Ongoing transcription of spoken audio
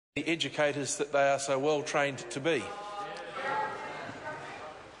the educators that they are so well trained to be.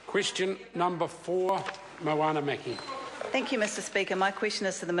 Question number 4, Moana Mackey. Thank you, Mr Speaker. My question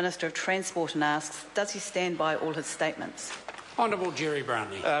is to the Minister of Transport and asks, does he stand by all his statements? Honourable Jerry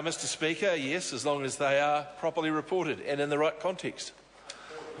Brownlee. Mr Speaker, yes, as long as they are properly reported and in the right context.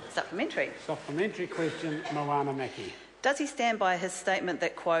 Supplementary. Supplementary question, Moana Mackey. Does he stand by his statement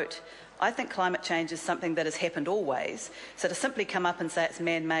that, quote, I think climate change is something that has happened always, so to simply come up and say it's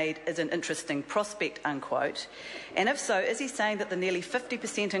man-made is an interesting prospect, unquote? And if so, is he saying that the nearly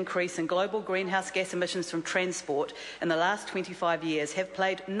 50% increase in global greenhouse gas emissions from transport in the last 25 years have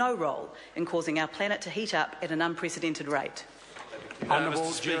played no role in causing our planet to heat up at an unprecedented rate?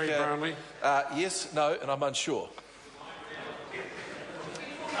 Honourable Jerry Brownlee. Yes, no, and I'm unsure.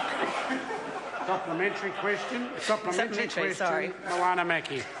 Supplementary question. Supplementary question, sorry. Moana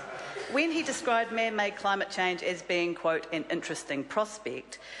Mackey. When he described man-made climate change as being, quote, an interesting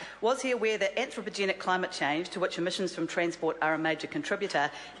prospect, was he aware that anthropogenic climate change, to which emissions from transport are a major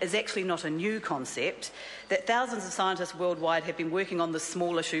contributor, is actually not a new concept, that thousands of scientists worldwide have been working on this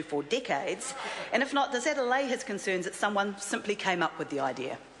small issue for decades, and if not, does that allay his concerns that someone simply came up with the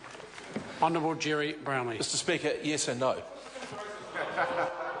idea? Honourable Jerry Brownlee. Mr Speaker, yes and no.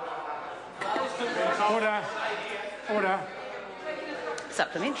 Order. Order.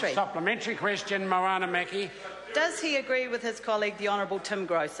 Supplementary. Supplementary question, Moana Mackey. Does he agree with his colleague, the Honourable Tim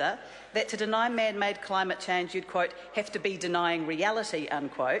Grosser, that to deny man-made climate change you'd, quote, have to be denying reality,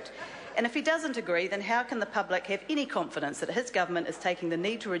 unquote? And if he doesn't agree, then how can the public have any confidence that his government is taking the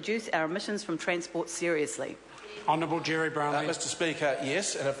need to reduce our emissions from transport seriously? Honourable Jerry Brownlee. Mr Speaker,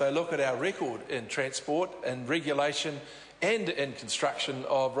 yes, and if they look at our record in transport and regulation and in construction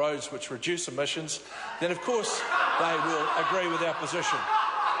of roads which reduce emissions, then of course they will agree with our position.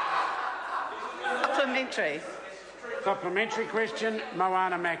 Supplementary. Supplementary question,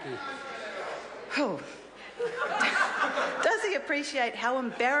 Moana Mackey. Oh. Does he appreciate how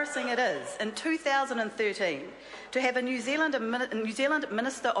embarrassing it is in 2013 to have a New Zealand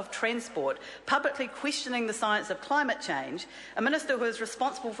Minister of Transport publicly questioning the science of climate change, a minister who is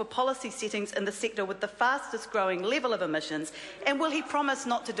responsible for policy settings in the sector with the fastest growing level of emissions, and will he promise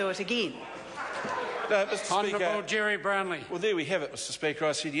not to do it again? Mr. Honourable Speaker, Jerry Brownlee. well, there we have it, Mr Speaker.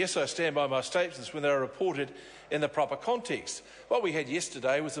 I said, yes, I stand by my statements when they are reported in the proper context. What we had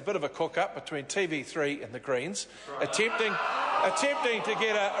yesterday was a bit of a cook-up between TV3 and the Greens, attempting to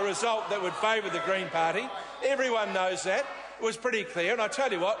get a result that would favour the Green Party. Everyone knows that. It was pretty clear. And I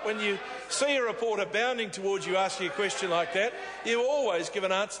tell you what, when you see a reporter bounding towards you asking a question like that, you always give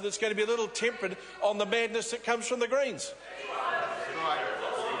an answer that's going to be a little tempered on the madness that comes from the Greens.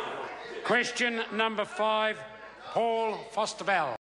 Question number 5, Paul Foster-Bell.